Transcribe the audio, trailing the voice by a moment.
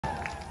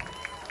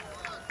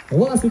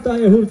Вас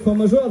вітає гурт Фа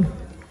мажор.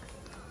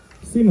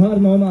 Всім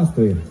гарного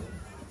настрою.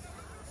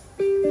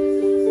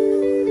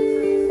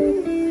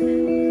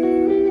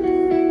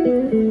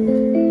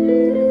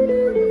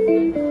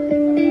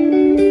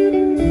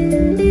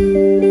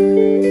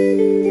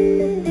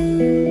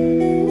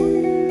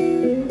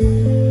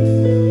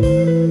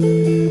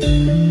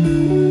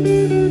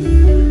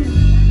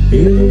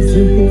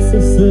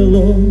 Все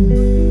село,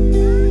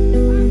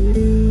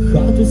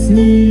 хату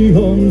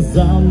снігом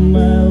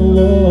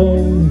замело,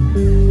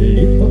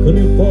 лід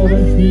покрив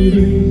поверхні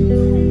рік,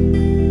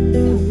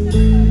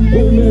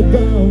 був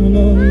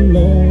недавно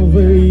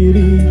новий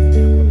рік,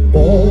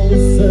 по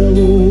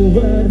селу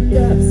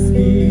вертеп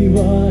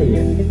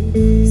співає,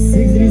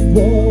 всіх з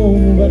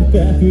Різдвом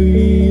вертеп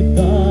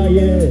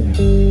вітає,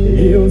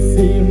 і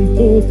усім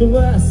тут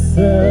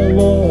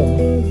весело,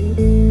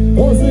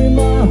 бо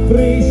зима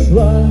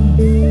прийшла.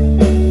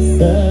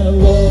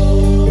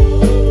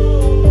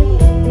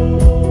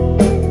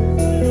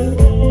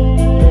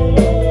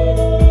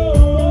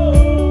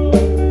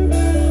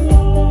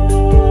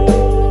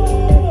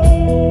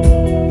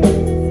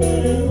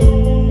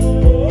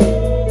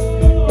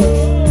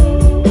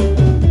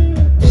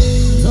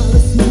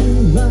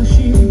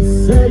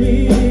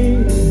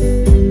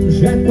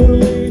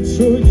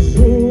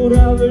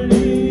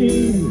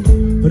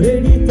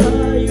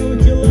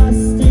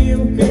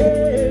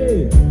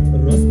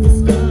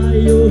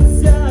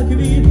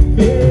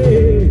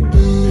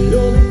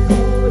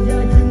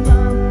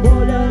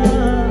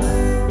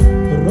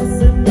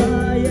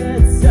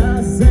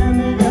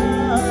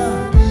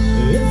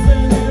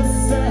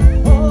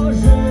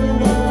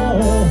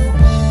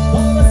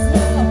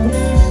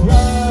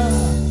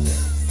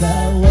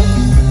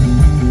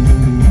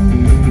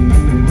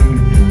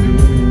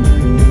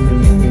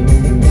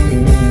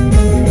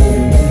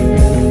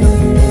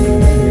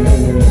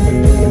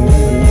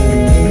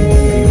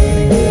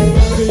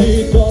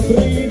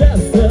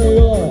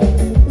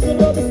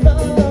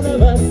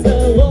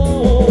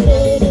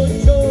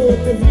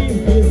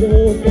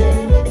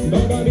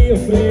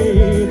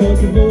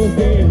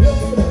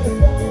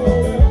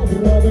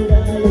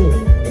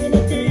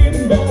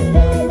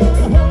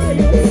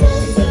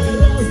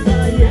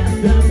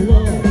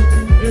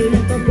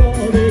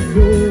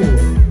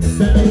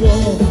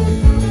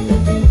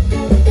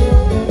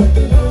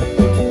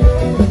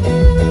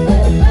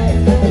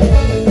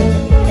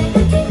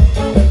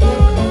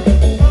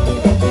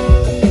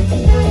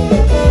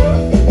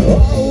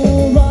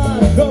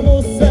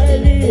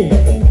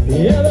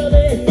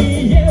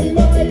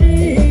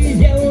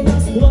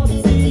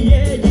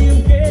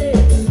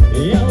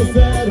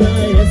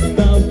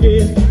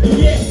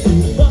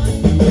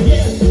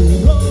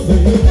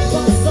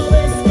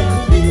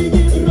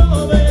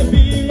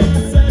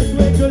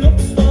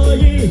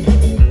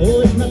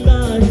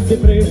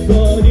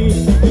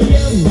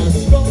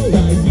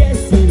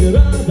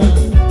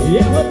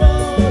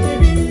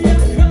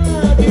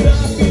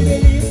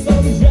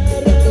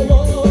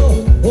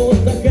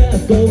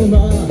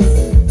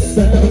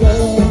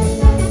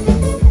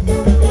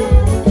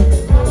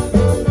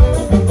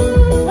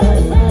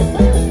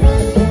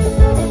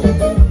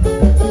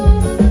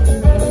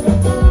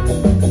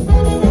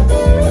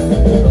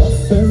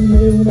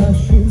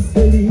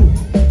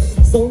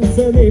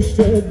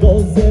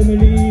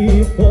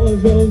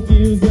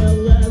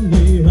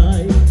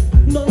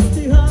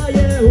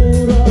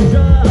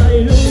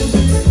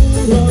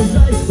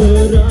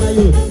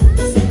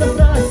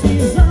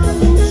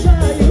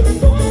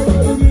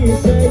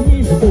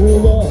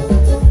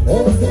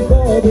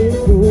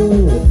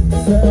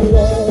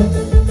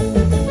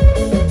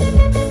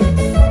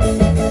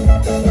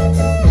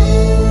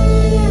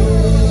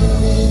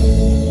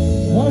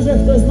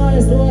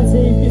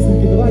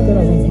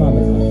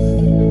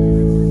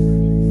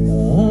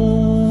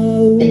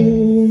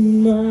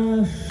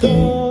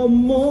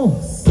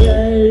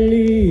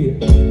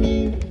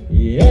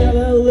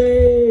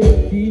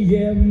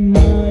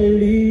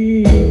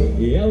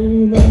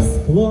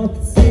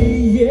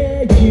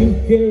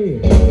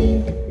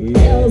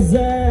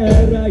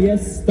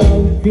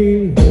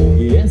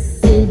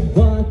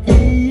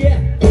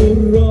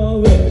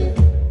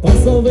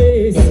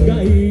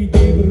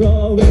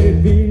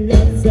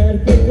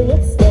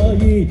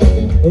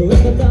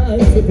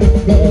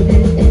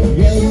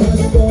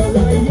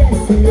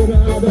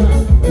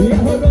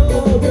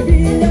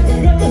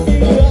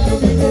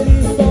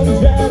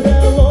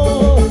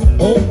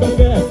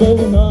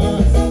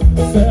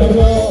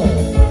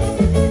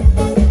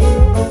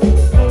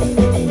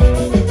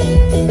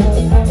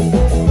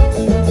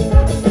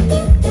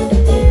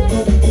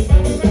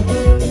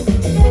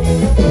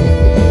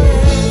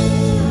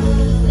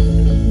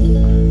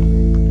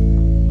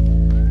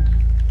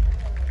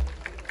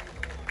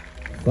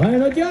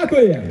 Файно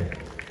дякуємо.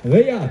 Ви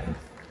як?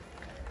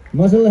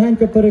 Може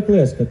легенька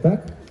перекличка,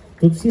 так?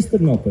 Тут всі з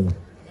Тернополя.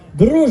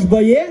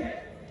 Дружба є?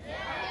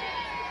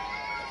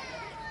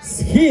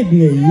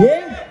 Східний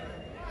є?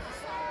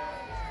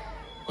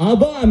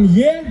 Абам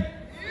є?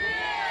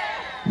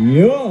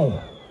 Йоу!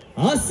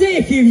 А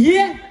Сихів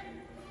є?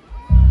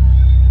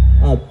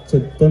 А, це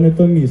то не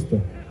то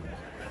місто.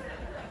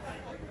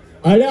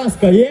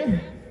 Аляска є?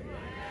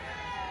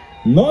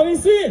 Новий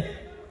світ!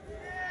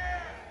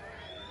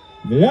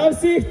 Для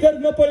всіх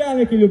тернополян,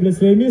 які люблять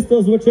своє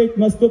місто, звучить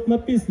наступна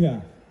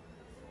пісня.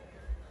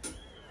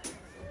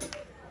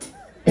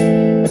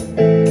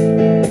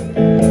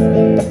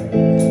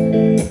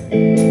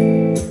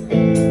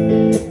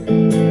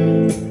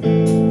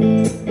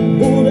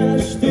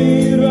 Будеш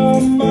ти,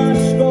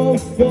 ромашко,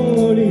 в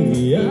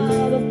полі,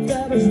 я до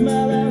тебе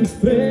жмелем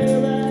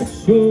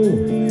прилечу.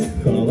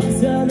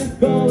 Ховайся, не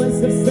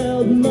ховайся, все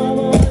одно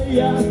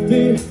моя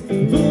ти,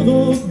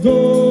 ду-ду-ду.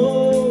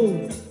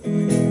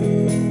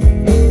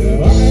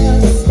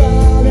 Твоя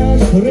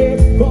станеш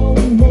рибком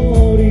в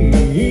морі,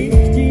 і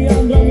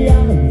ктіандром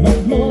я на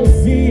дно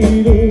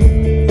зійду.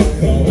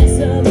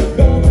 Ховайся, не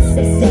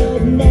ховайся, все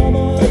одно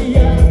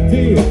моя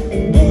ти,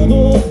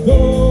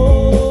 ду-ду-ду.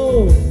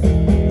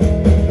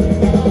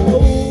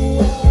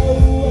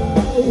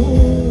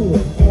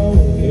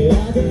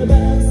 Я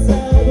тебе все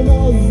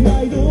одно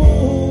знайду.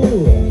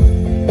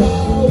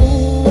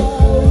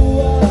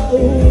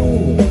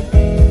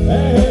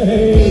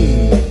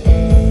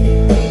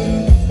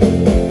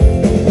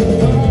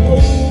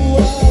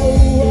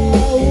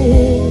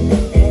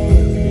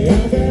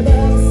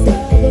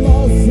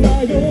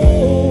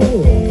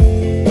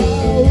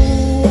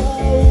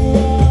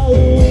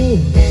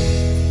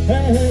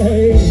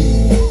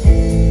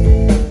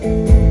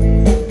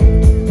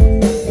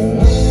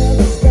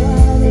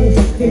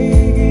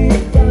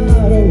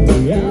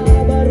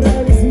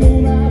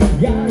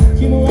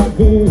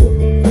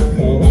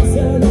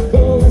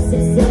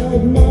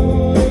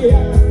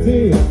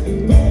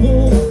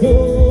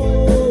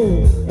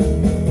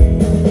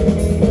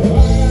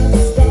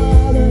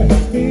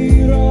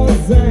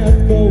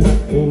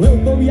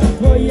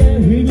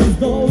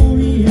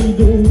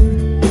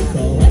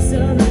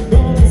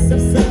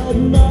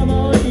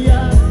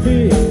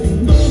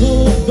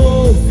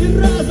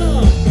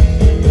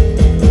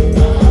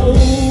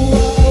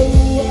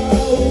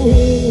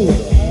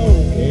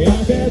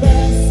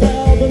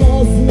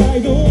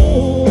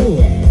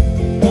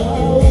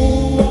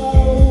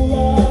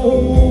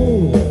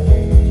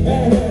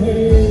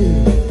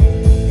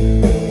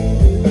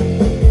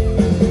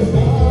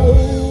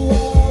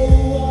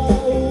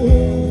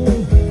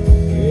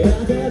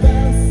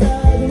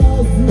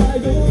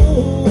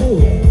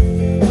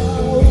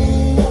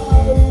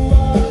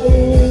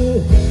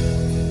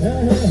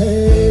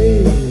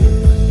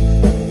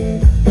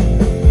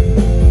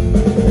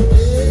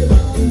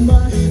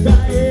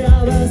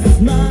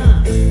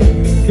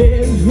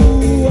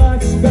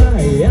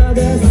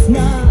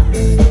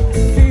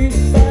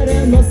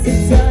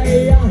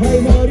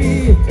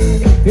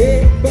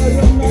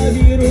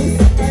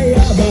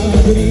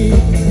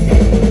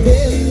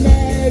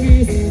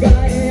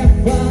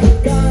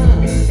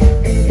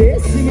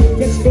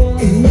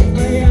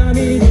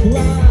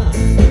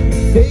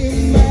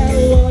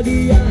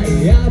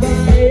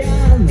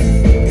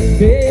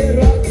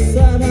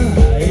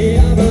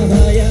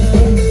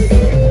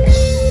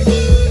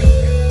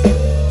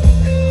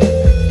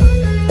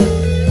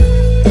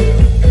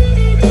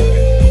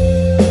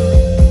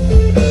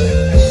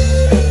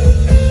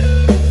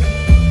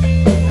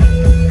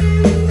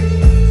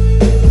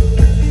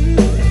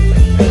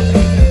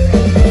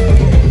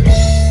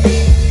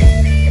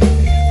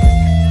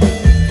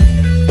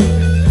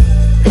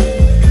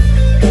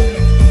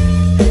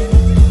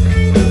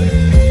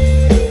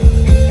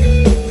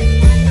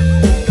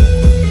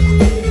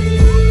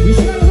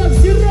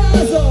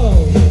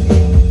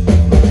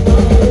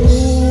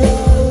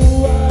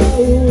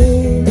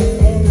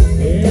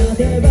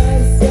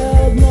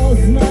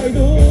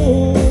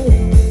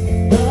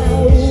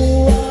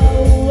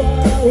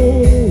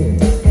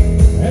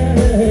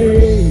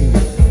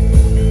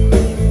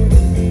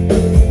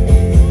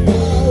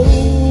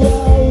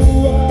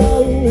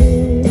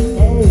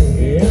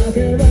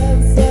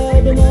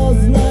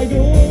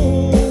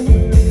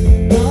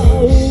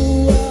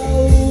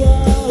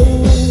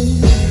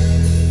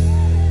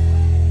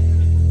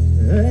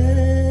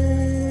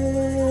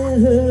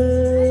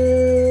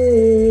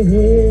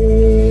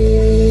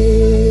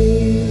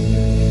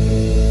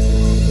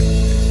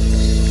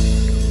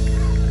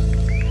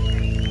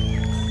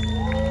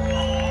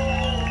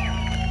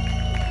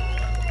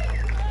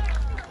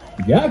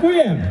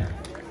 Дякуємо!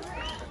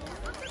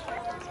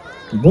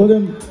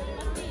 Будемо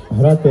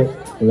грати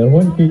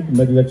легонький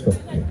медлячок.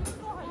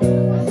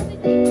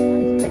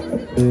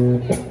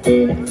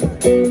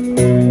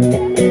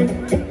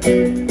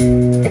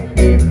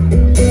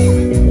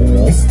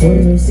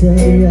 Розкоюся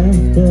я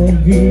в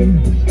тобі,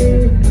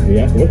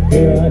 як в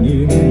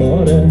океані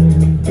море.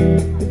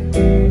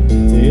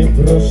 Ти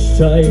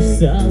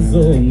прощаєшся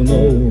зо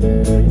мною,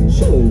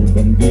 шоу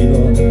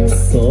бамбіно,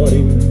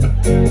 сорі.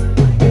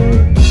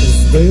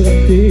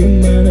 Збила ти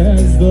мене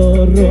з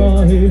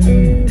дороги,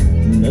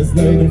 не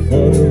знайду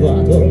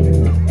форватор.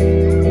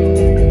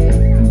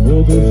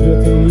 Буду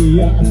жити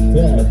я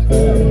тепер,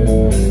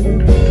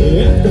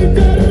 як той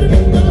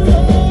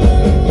термінатор.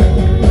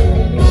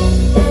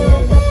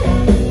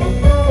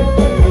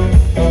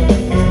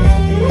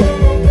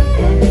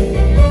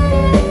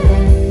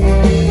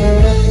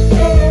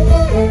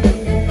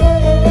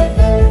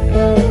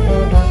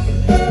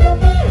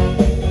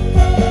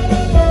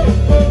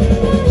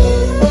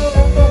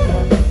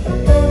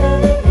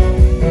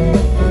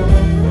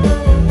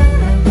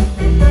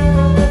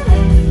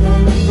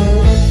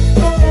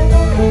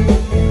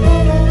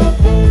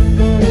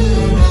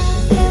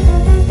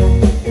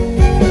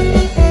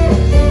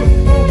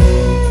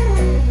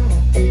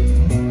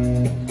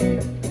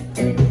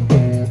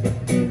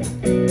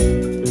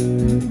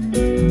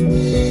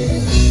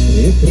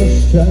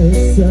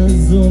 прощаєшся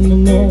зо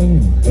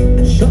мною,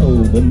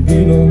 шоу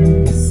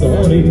бомбіно,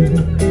 сорі.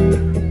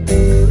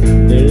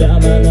 Для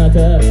мене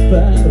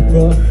тепер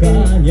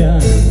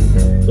кохання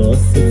то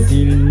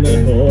суцільне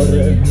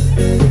горе.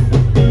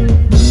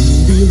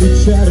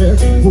 Білий череп,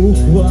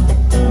 буква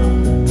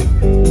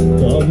А,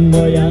 то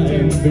моя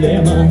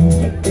емблема.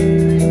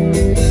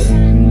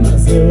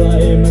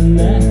 Називай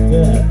мене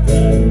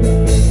тепер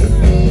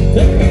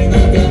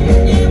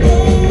термінатором небо.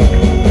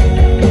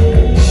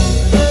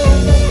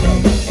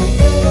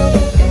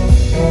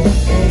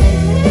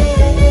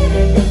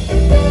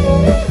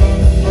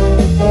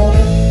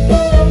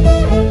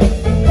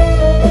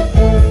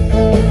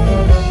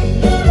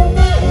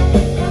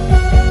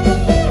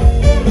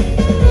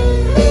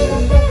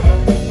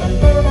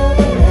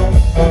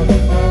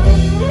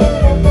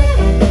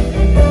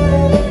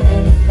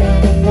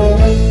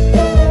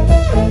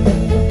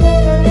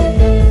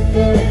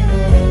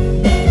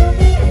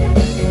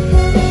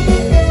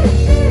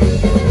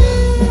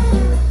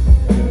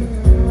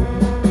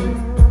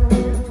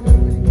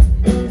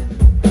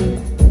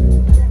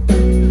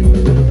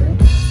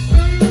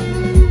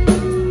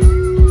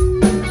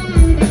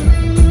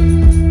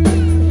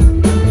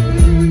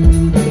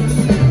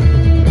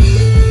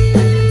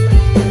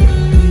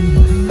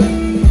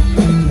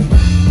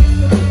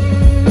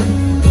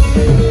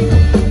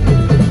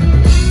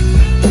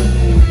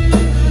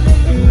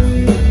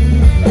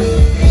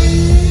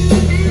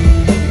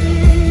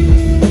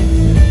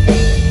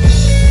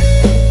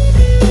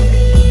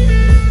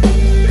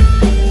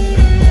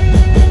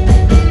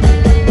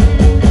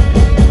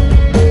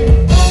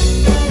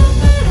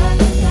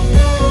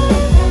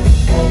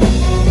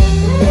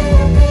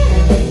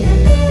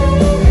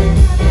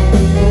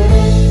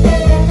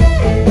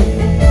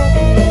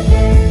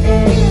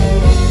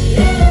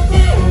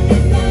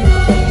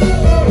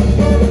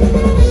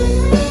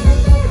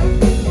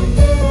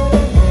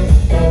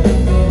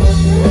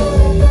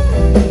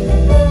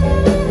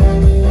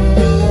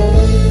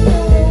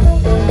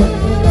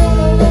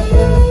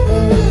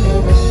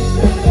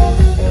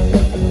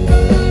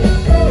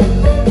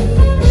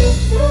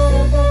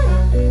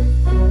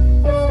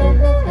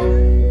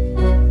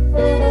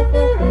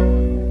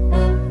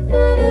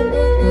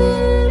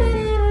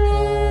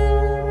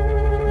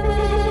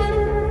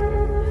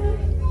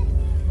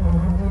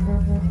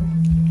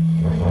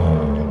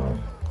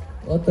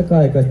 От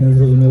така якась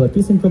незрозуміла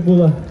пісенька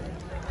була.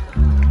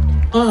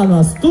 А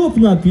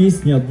наступна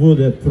пісня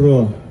буде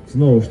про,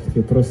 знову ж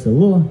таки, про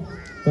село.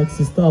 Так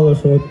всі стало,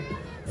 що от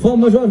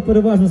фа-мажор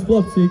переважно з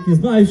хлопців, які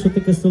знають, що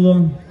таке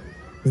село,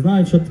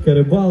 знають, що таке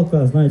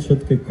рибалка, знають, що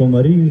таке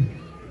комарі,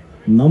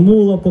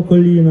 намула по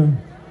коліна,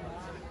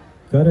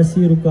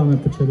 карасі руками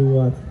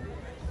почарувати.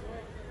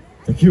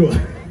 Так йо,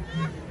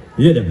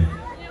 їдемо.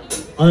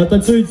 Але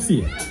танцюють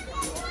всі.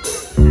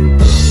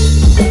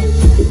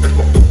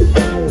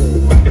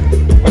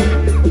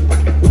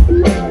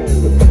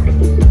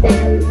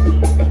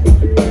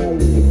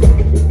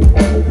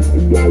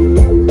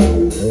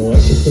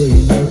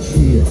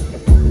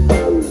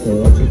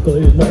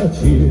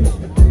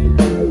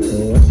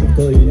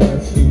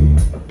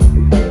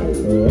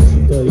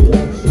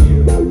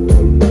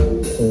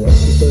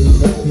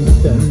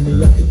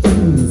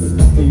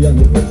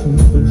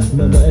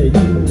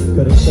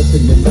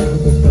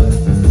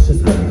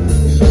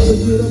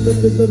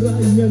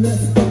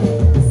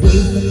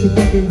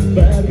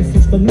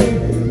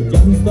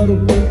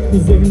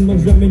 Зимно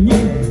вже мені,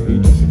 і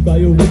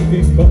шукаю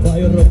вудки,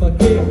 хапаю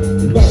ропаки.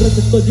 Добре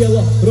це то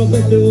діло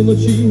робити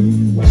уночі.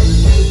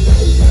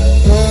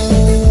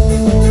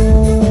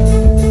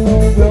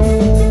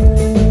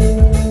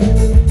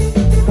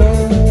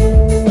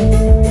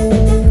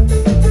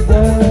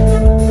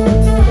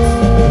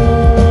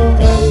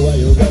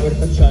 Буваю,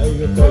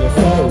 вивертачаю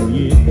колесо,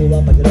 їду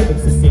лапать рибок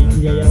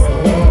сусіднє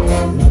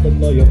село. Надо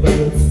мною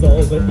виють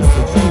сови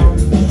тисячі.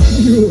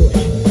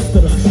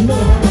 Страшно,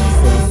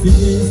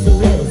 сусіднє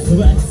село.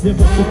 Зветься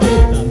босики,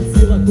 там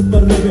ціла купа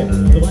риби,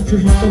 два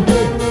чужі станки.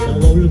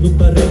 Я ловлю тут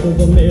та рибу,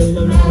 вони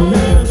ловлять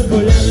мене.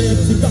 Поляне, як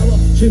цікаво,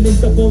 чи мені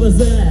та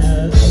повезе.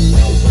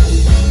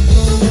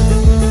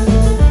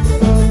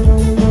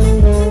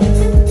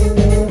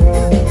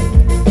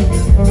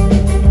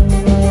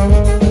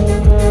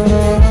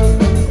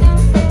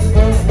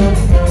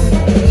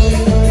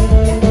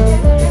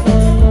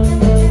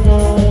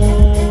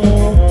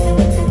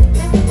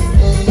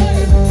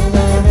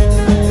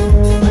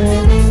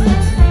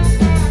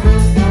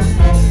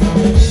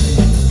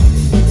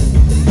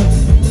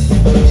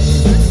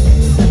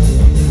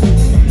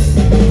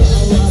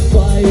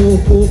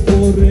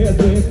 Купу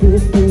риби,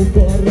 купу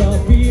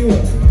коропів,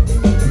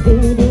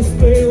 буду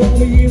з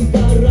пивом їм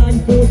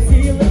тараньку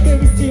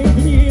цілих 8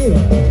 днів.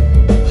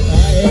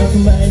 А як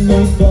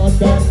мені то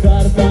та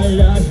карта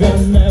ляже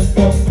не в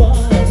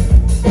попад,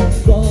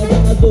 то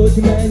дадуть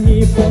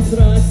мені по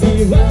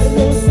сраці,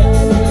 вернуся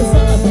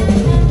назад.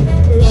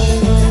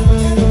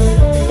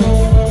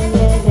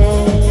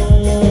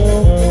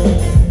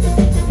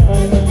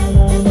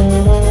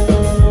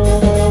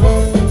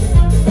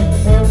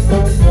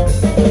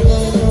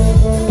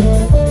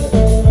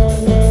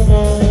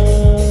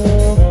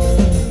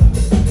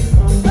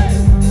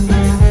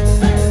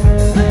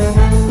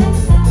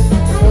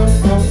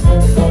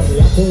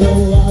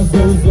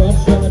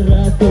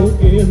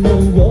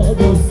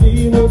 воду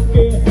всі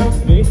мутки.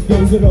 Віхти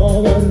з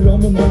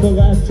ровером на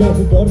плечах,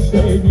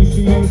 борщиніш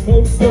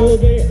їхав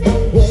сюди.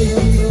 Ой,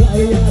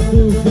 їхав я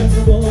дуже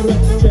скоро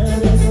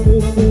через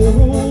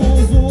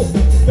кукурузу.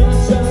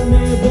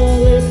 Качани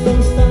були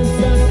по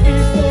штанцях і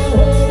по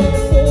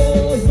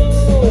голокозу.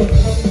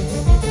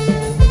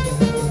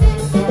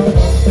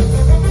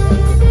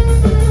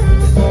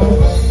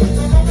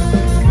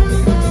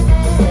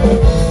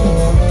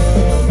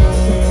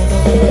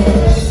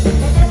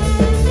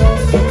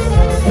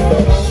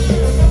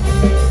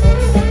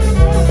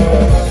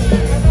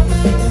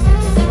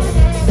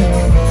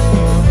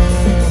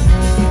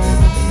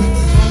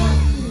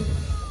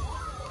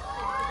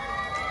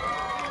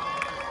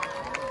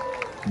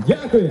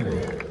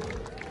 Дякую.